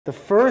The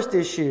first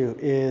issue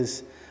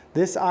is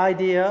this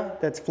idea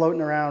that's floating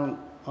around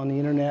on the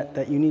internet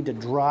that you need to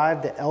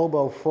drive the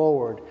elbow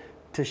forward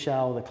to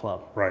shallow the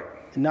club. Right.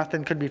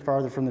 Nothing could be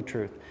farther from the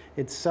truth.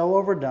 It's so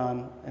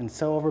overdone and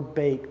so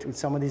overbaked with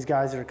some of these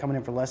guys that are coming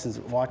in for lessons,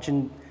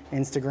 watching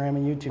Instagram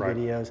and YouTube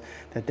videos,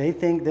 that they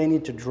think they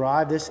need to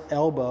drive this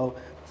elbow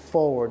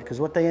forward, because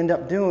what they end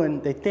up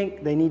doing, they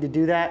think they need to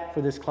do that for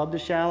this club to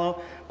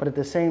shallow, but at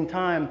the same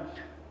time,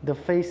 the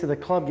face of the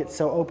club gets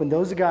so open.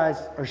 Those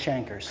guys are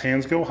shankers.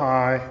 Hands go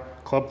high,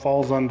 club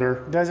falls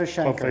under, those are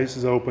shankers. Club face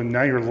is open.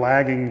 Now you're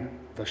lagging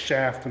the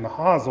shaft and the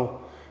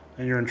hosel,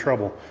 and you're in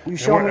trouble. You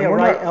show me a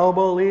right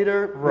elbow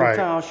leader,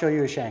 I'll show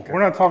you a shanker. We're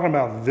not talking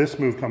about this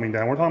move coming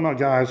down. We're talking about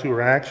guys who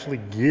are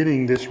actually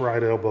getting this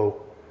right elbow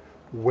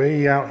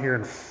way out here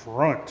in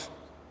front,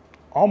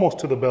 almost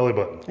to the belly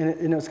button.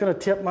 And it's going to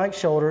tip Mike's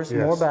shoulders,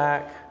 more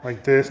back.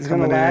 Like this,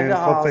 coming in,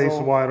 club face is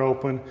wide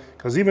open.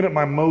 Because even at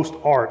my most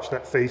arch,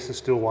 that face is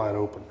still wide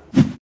open.